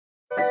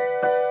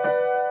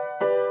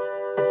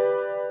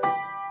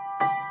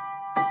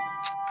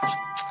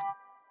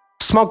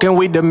Smoking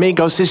with the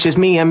Migos, it's just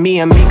me and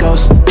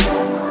amigos.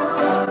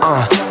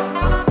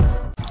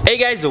 Hey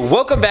guys,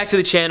 welcome back to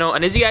the channel,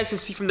 and as you guys can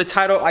see from the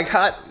title, I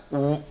got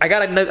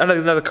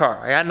another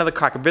car.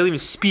 I can barely even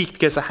speak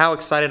because of how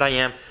excited I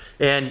am,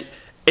 and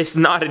it's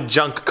not a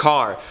junk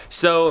car.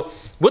 So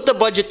with the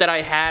budget that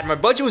I had, my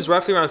budget was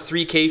roughly around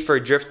 3K for a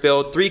drift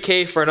build,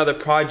 3K for another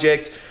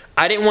project.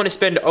 I didn't want to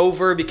spend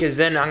over because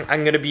then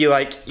I'm gonna be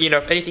like, you know,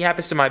 if anything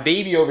happens to my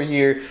baby over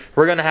here,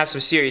 we're gonna have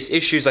some serious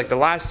issues like the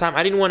last time.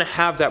 I didn't want to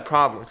have that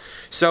problem.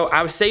 So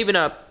I was saving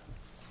up.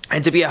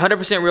 And to be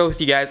 100% real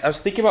with you guys, I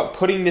was thinking about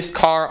putting this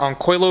car on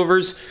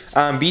coilovers,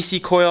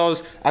 BC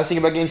coils. I was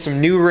thinking about getting some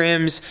new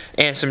rims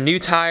and some new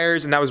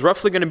tires, and that was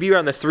roughly going to be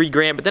around the $3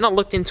 grand. But then I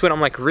looked into it,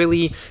 I'm like,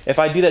 really? If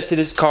I do that to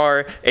this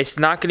car, it's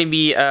not going to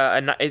be,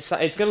 it's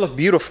going to look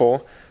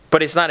beautiful,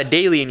 but it's not a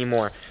daily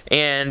anymore.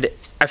 And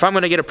if I'm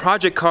going to get a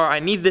project car, I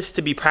need this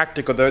to be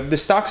practical. The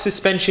stock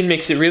suspension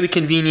makes it really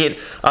convenient.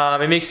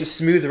 It makes a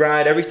smooth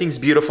ride. Everything's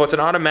beautiful. It's an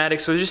automatic,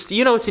 so just,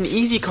 you know, it's an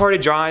easy car to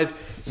drive.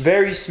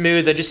 Very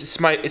smooth.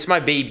 It's my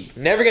baby.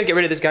 Never gonna get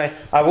rid of this guy.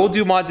 I will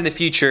do mods in the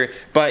future,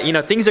 but you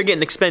know, things are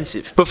getting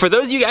expensive. But for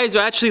those of you guys who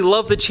actually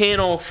love the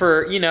channel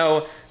for, you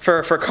know,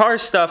 for car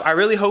stuff, I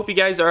really hope you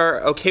guys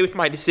are okay with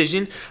my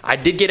decision. I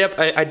did get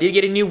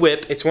a new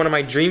whip. It's one of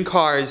my dream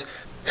cars.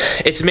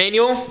 It's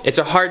manual, it's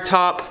a hard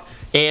top,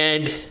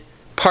 and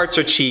parts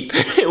are cheap,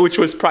 which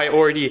was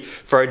priority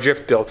for a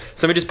drift build.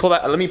 So let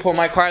me pull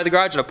my car out of the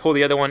garage, and I'll pull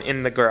the other one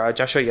in the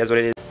garage. I'll show you guys what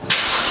it is.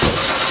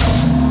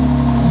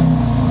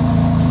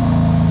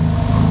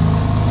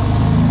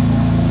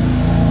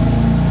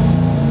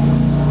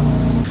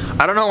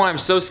 I don't know why I'm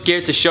so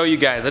scared to show you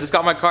guys. I just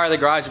got my car in the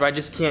garage, but I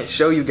just can't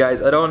show you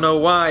guys. I don't know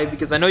why,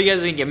 because I know you guys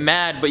are gonna get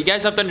mad, but you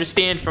guys have to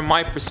understand from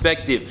my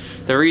perspective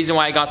the reason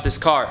why I got this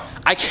car.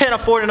 I can't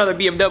afford another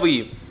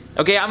BMW.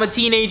 Okay, I'm a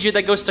teenager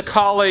that goes to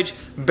college,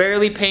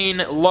 barely paying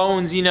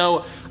loans, you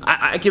know.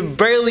 I can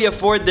barely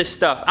afford this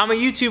stuff. I'm a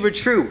YouTuber,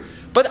 true.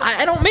 But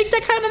I don't make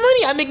that kind of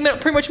money. I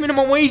make pretty much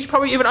minimum wage,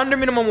 probably even under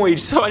minimum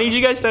wage. So I need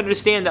you guys to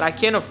understand that I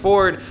can't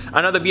afford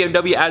another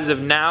BMW as of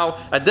now.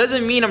 That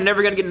doesn't mean I'm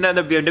never gonna get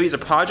another BMW as a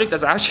project.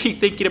 As I'm actually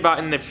thinking about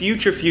in the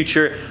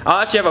future, I'll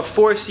actually have a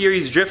 4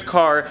 Series drift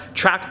car,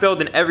 track build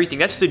and everything.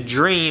 That's the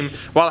dream,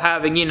 while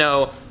having, you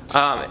know,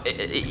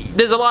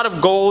 there's a lot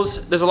of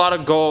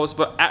goals.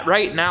 But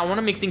right now, I want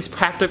to make things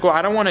practical.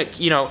 I don't want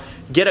to, you know,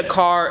 get a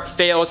car,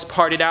 fails,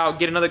 part it out,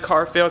 get another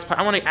car, fails,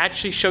 I want to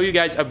actually show you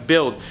guys a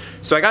build.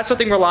 So I got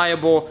something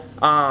reliable,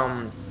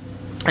 and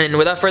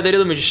without further ado,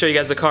 let me just show you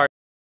guys the car.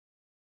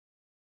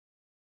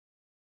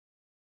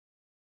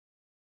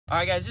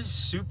 Alright guys, this is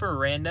super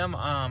random.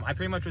 I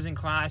pretty much was in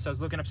class. I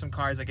was looking up some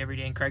cars like every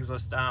day in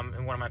Craigslist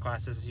in one of my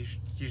classes.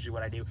 It's usually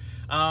what I do.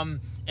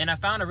 And I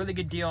found a really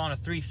good deal on a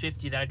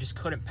 350 that I just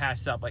couldn't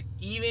pass up. Like,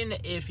 even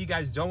if you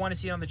guys don't want to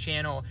see it on the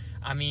channel,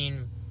 I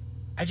mean,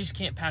 I just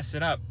can't pass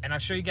it up. And I'll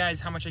show you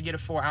guys how much I get it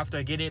for after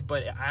I get it,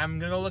 but I'm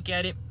gonna go look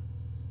at it.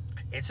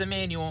 It's a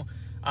manual.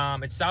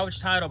 It's salvage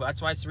title, but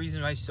that's why it's the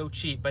reason why it's so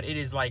cheap. But it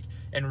is like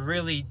in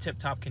really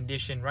tip-top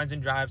condition. Runs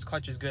and drives,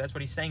 clutch is good. That's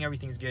what he's saying.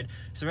 Everything's good.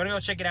 So we're gonna go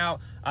check it out.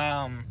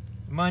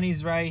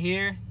 Money's right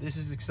here. This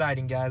is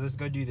exciting, guys. Let's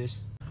go do this.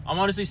 I'm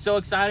honestly so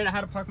excited. I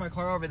had to park my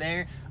car over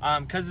there.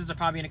 Cousins are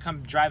probably gonna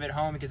come drive it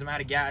home because I'm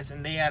out of gas,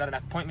 and they had an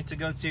appointment to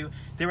go to.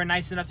 They were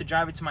nice enough to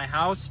drive it to my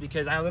house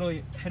because I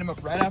literally hit them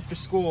up right after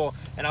school,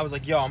 and I was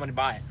like, "Yo, I'm gonna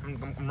buy it.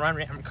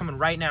 I'm coming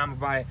right now. I'm gonna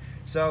buy it."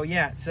 So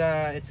yeah, it's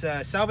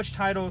a salvage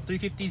title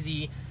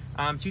 350Z,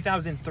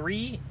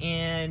 2003,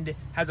 and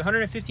has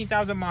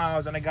 115,000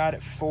 miles, and I got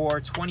it for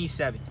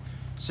 27.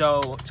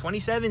 So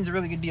 27 is a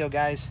really good deal,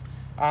 guys.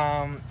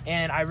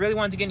 And I really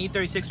wanted to get an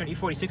E36 or an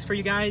E46 for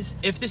you guys.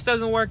 If this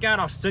doesn't work out,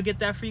 I'll still get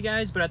that for you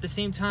guys, but at the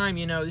same time,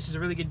 you know, this is a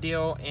really good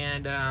deal,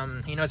 and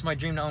you know, it's my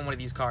dream to own one of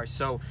these cars.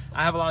 So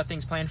I have a lot of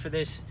things planned for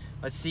this.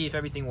 Let's see if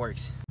everything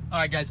works. All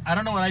right, guys, I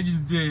don't know what I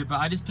just did, but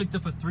I just picked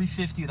up a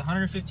 350 with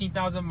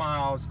 115,000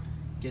 miles.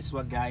 Guess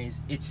what,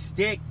 guys? It's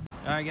stick.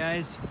 All right,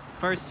 guys,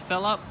 first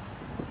fill up.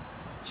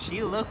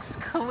 She looks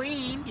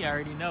clean. You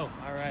already know.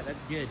 All right,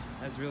 that's good.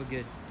 That's real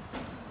good.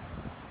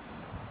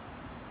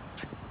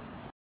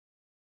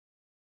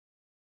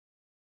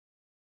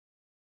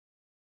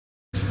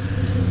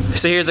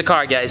 So here's the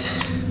car, guys.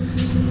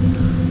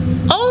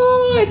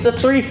 Oh, it's a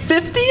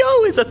 350.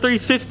 Oh, it's a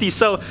 350.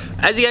 So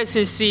as you guys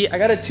can see, I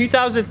got a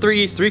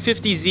 2003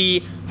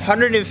 350Z,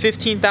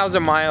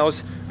 115,000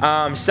 miles,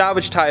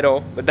 salvage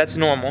title, but that's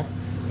normal.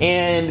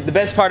 And the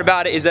best part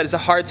about it is that it's a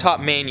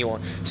hardtop manual.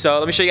 So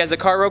let me show you guys the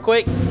car real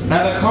quick.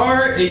 Now the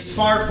car is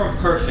far from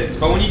perfect,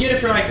 but when you get it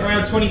for like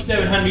around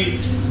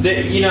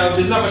 2,700, you know,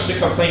 there's not much to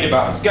complain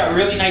about. It's got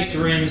really nice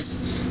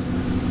rims.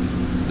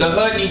 The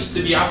hood needs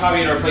to be, I'm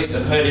probably gonna replace the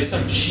hood. It's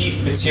some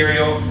cheap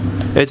material.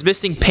 It's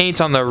missing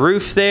paint on the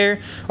roof there.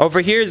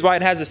 Over here is why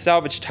it has a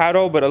salvage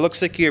title, but it looks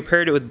like you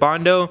repaired it with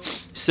Bondo.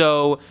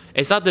 So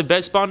it's not the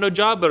best Bondo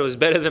job, but it was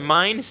better than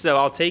mine, so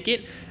I'll take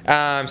it.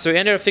 So he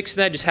ended up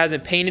fixing that, just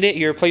hasn't painted it.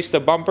 He replaced the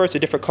bumper. It's a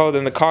different color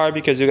than the car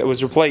because it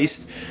was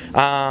replaced.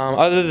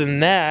 Other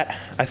than that,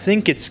 I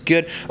think it's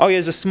good. Oh, he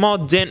has a small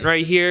dent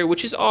right here,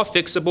 which is all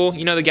fixable.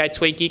 You know the guy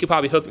Twakey could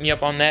probably hook me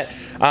up on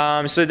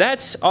that. So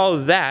that's all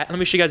of that. Let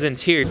me show you guys the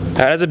interior.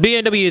 As a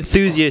BMW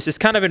enthusiast, it's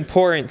kind of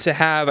important to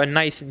have a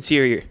nice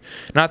interior.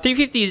 Now,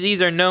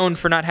 350Zs are known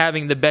for not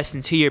having the best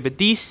interior, but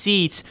these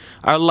seats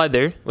are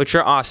leather, which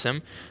are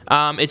awesome.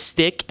 It's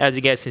stick, as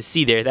you guys can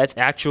see there. That's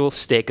actual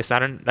stick. That's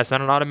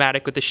not an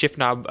automatic with the shift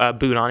knob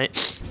boot on it.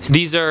 So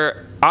these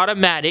are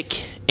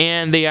automatic,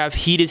 and they have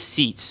heated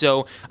seats.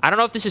 So I don't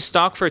know if this is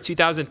stock for a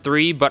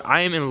 2003, but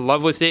I am in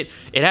love with it.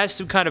 It has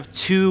some kind of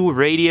 2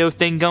 radio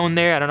thing going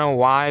there. I don't know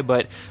why,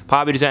 but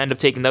probably just end up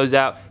taking those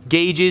out.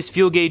 Gauges,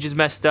 fuel gauge is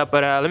messed up,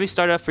 but let me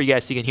start it up for you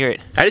guys so you can hear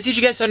it. I just need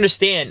you guys to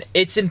understand,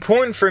 it's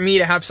important for me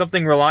to have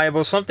something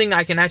reliable, something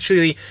I can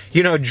actually,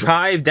 you know,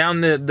 drive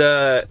down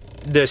the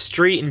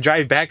street and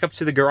drive back up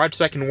to the garage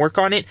so I can work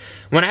on it.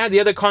 When I had the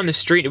other car on the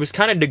street, it was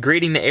kind of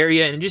degrading the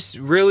area, and just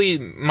really,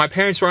 my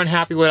parents were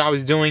unhappy with what I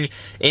was doing.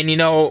 And you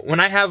know, when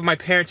I have my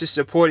parents'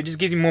 support, it just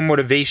gives me more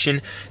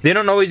motivation. They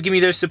don't always give me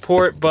their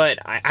support, but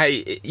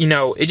you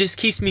know, it just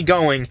keeps me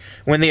going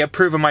when they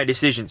approve of my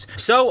decisions.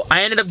 So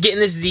I ended up getting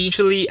this Z,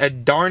 actually a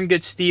darn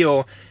good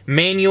steel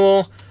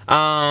manual.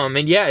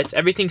 And yeah, it's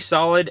everything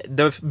solid.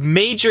 The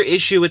major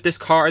issue with this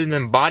car, other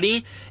than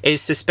body,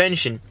 is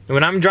suspension.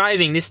 When I'm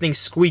driving, this thing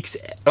squeaks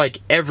like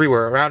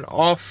everywhere around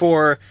all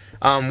 4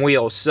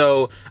 wheels.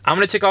 So I'm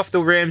gonna take off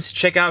the rims,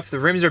 check out if the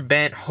rims are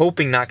bent,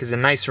 hoping not because they're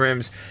nice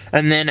rims,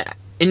 and then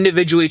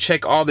individually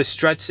check all the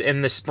struts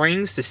and the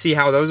springs to see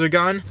how those are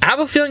gone. I have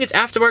a feeling it's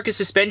aftermarket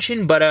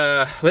suspension, but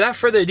without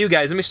further ado,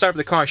 guys, let me start up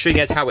the car and show you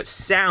guys how it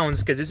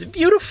sounds, because it's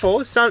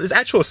beautiful. It sounds, it's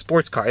actual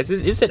sports car.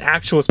 It's an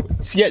actual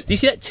sports. Yeah, do you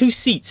see that? 2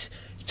 seats.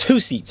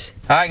 2 seats.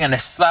 I'm gonna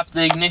slap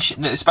the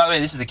ignition. By the way,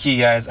 this is the key,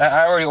 guys.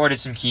 I already ordered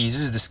some keys.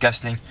 This is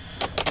disgusting.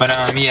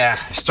 But yeah,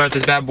 start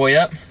this bad boy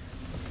up.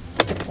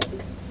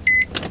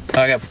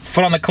 I got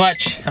foot on the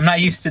clutch. I'm not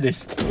used to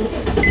this.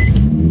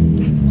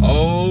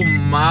 Oh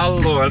my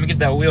lord, let me get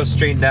that wheel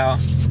straightened out.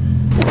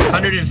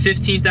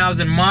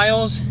 115,000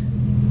 miles.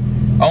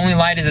 Only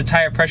light is a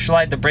tire pressure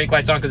light. The brake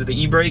light's on because of the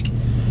e-brake.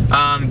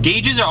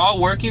 Gauges are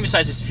all working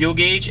besides this fuel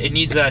gauge. It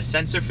needs a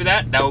sensor for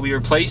that. That will be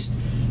replaced.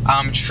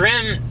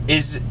 Trim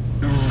is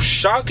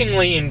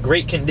shockingly in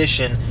great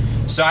condition.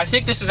 So I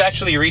think this was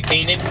actually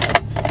repainted.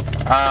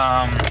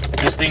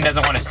 This thing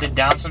doesn't want to sit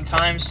down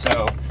sometimes,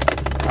 so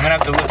I'm gonna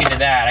have to look into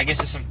that. I guess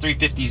it's some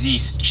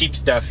 350Z cheap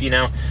stuff, you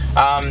know.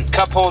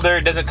 Cup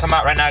holder doesn't come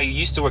out right now. You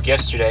used to work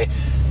yesterday.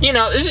 You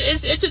know,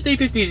 it's a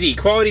 350Z.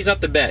 Quality's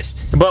not the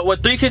best. But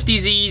what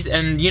 350Zs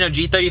and, you know,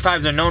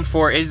 G35s are known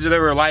for is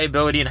their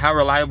reliability and how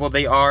reliable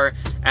they are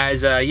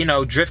as, you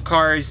know, drift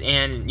cars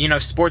and, you know,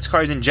 sports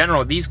cars in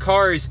general. These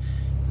cars,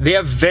 they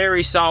have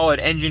very solid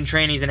engine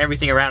trainings and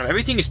everything around them.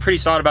 Everything is pretty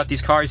solid about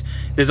these cars.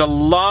 There's a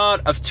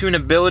lot of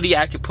tunability.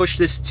 I could push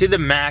this to the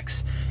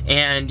max.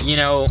 And, you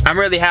know, I'm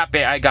really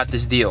happy I got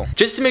this deal.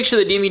 Just to make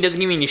sure the DMV doesn't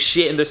give me any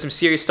shit and there's some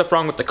serious stuff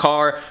wrong with the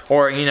car,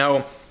 or, you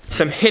know,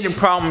 some hidden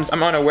problems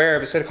I'm unaware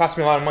of. It's gonna cost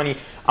me a lot of money.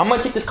 I'm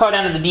gonna take this car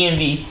down to the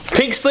DMV.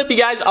 Pink slip, you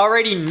guys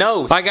already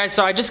know. Alright guys,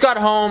 so I just got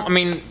home. I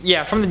mean,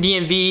 yeah, from the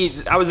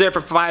DMV. I was there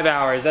for 5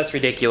 hours. That's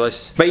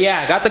ridiculous. But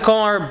yeah, I got the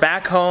car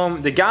back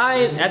home. The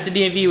guy at the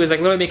DMV was like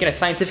literally making a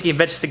scientific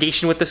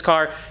investigation with this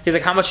car. He's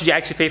like, how much did you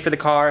actually pay for the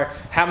car?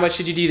 How much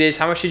did you do this?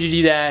 How much did you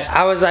do that?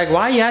 I was like,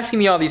 why are you asking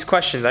me all these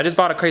questions? I just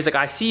bought a car. He's like,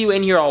 I see you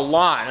in here a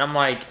lot. And I'm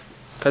like,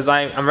 because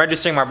I'm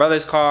registering my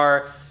brother's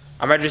car.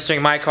 I'm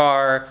registering my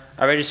car.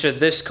 I registered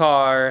this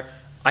car.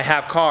 I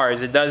have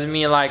cars. It doesn't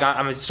mean like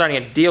I'm starting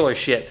a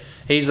dealership.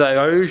 He's like,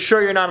 are you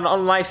sure you're not an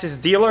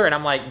unlicensed dealer? And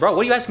I'm like, bro,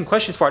 what are you asking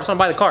questions for? I just want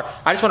to buy the car.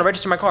 I just want to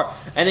register my car.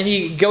 And then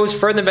he goes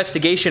further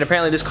investigation.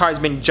 Apparently this car has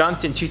been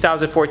junked in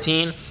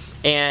 2014.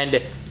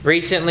 And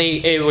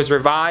recently it was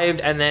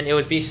revived. And then it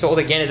was being sold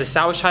again as a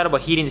salvage title.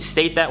 But he didn't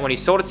state that when he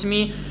sold it to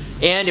me.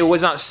 And it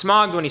was not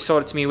smogged when he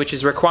sold it to me, which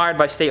is required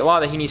by state law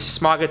that he needs to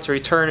smog it to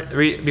return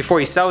before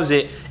he sells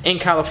it in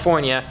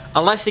California,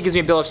 unless he gives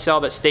me a bill of sale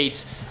that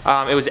states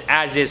it was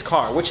as-is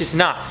car, which is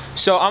not.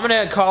 So I'm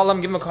gonna call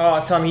him, give him a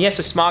call, tell him he has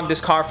to smog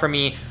this car for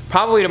me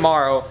probably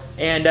tomorrow.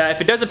 And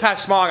if it doesn't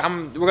pass smog,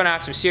 we're gonna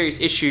have some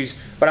serious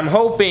issues. But I'm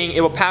hoping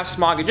it will pass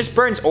smog. It just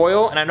burns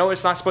oil, and I know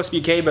it's not supposed to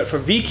be okay, but for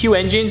VQ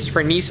engines,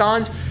 for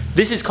Nissans,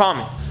 this is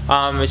common.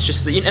 It's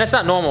just, and it's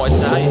not normal. It's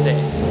how do you say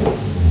it?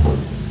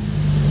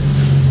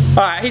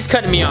 Alright, he's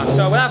cutting me off.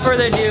 So without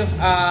further ado,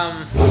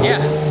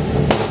 yeah.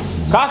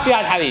 Coffee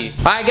al Habibi.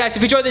 Alright guys,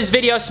 if you enjoyed this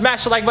video,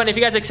 smash the like button. If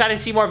you guys are excited to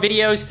see more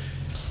videos,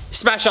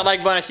 smash that like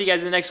button. I'll see you guys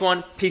in the next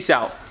one. Peace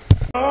out.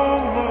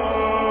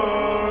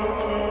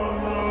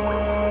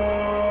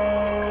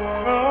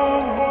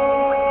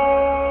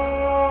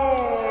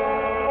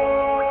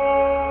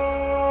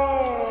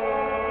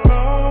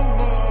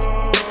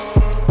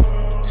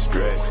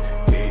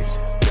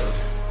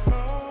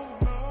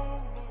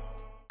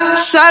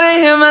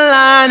 Shawty hit my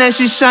line and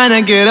she's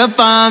tryna get up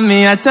on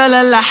me. I tell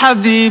her la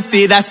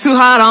habibti, that's too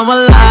hot on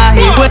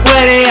wallahi. Where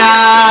they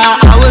are,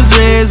 I was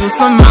raised with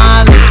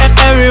Somalis.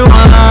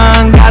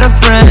 Everyone got a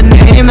friend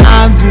named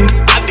Abdi.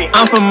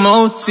 I'm from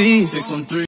OT 613.